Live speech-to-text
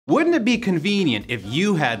Wouldn't it be convenient if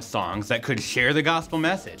you had songs that could share the gospel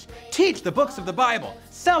message, teach the books of the Bible,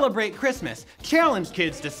 celebrate Christmas, challenge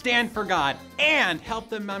kids to stand for God, and help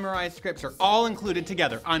them memorize scripture all included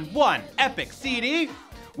together on one epic CD?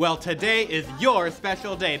 Well, today is your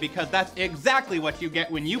special day because that's exactly what you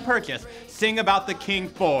get when you purchase Sing About the King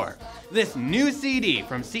 4. This new CD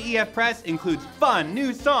from CEF Press includes fun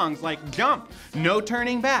new songs like Jump, No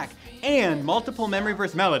Turning Back, and multiple memory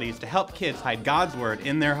verse melodies to help kids hide God's word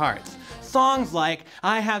in their hearts. Songs like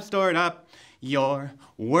I have stored up your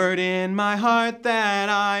word in my heart that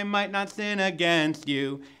I might not sin against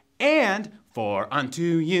you, and for unto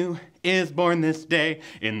you is born this day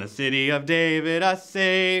in the city of David a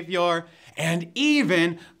Savior, and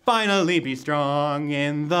even finally be strong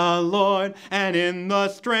in the Lord and in the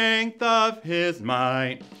strength of his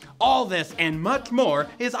might. All this and much more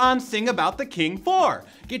is on Sing About the King 4.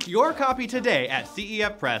 Get your copy today at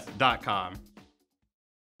cefpress.com.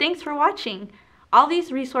 Thanks for watching. All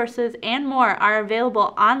these resources and more are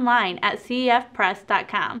available online at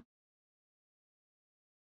cefpress.com.